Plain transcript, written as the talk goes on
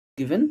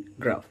given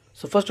graph.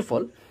 So first of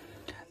all,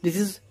 this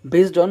is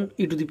based on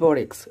e to the power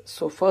x.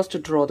 So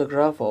first draw the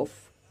graph of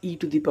e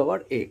to the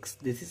power x.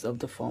 This is of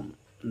the form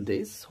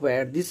this,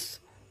 where this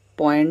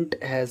point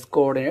has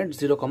coordinate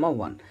 0,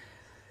 1.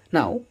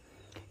 Now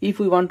if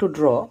we want to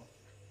draw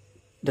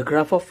the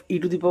graph of e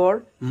to the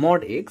power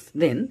mod x,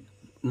 then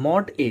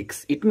mod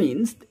x, it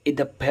means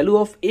the value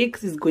of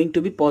x is going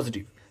to be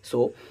positive.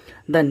 So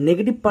the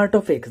negative part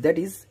of x, that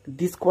is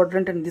this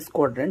quadrant and this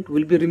quadrant,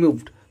 will be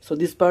removed. So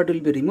this part will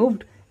be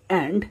removed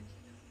and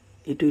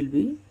it will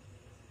be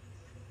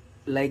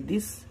like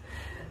this.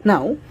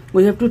 Now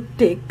we have to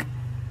take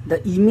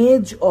the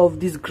image of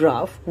this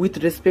graph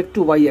with respect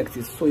to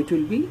y-axis. So it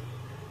will be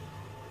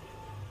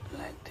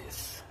like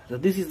this. So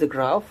this is the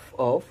graph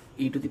of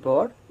e to the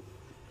power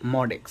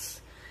mod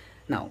x.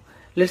 Now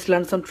let's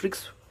learn some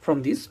tricks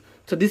from this.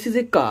 So this is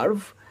a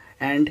curve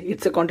and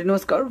it's a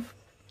continuous curve,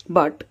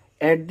 but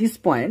at this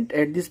point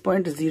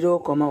 0,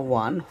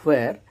 1,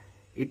 where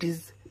it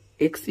is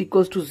x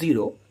equals to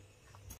 0,